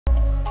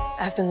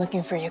I've been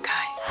looking for you,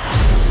 Kai.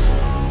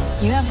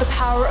 You have the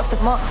power of the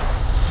monks.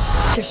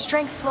 Their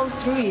strength flows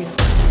through you.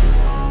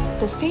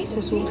 Their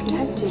faces will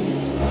protect you.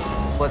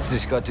 What's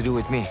this got to do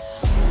with me?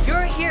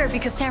 You're here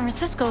because San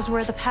Francisco is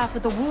where the path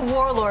of the Wu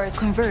warlords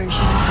converge.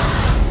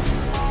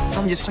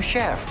 I'm just a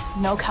sheriff.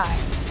 No, Kai.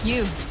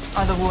 You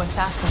are the Wu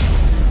assassin.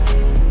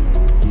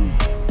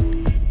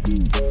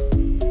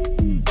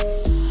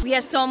 We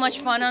had so much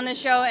fun on this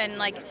show, and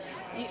like,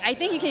 I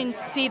think you can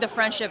see the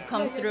friendship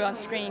come through on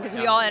screen because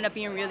we all end up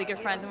being really good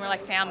friends, and we're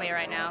like family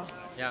right now.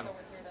 Yeah,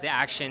 the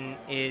action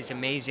is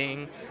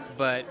amazing,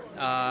 but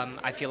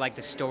I feel like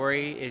the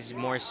story is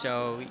more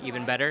so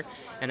even better,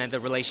 and the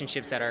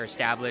relationships that are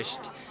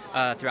established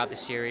throughout the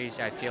series,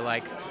 I feel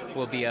like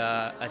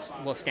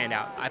will stand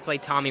out. I play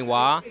Tommy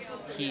Wah.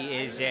 He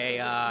is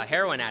a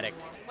heroin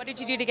addict. What did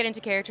you do to get into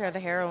character of a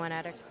heroin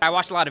addict? I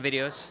watched a lot of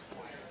videos.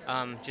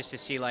 Just to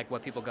see like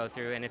what people go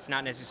through, and it's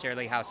not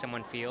necessarily how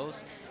someone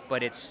feels,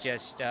 but it's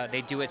just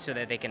they do it so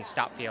that they can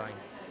stop feeling.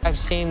 I've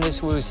seen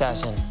this Wu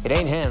assassin. It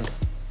ain't him.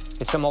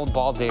 It's some old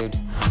bald dude.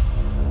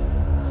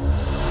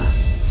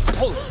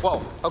 Holy,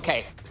 whoa,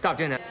 okay. Stop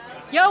doing that.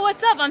 Yo,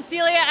 what's up? I'm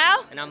Celia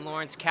Al. And I'm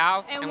Lawrence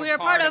Cow. And we're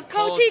part of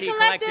Cold Tea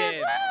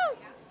Collective.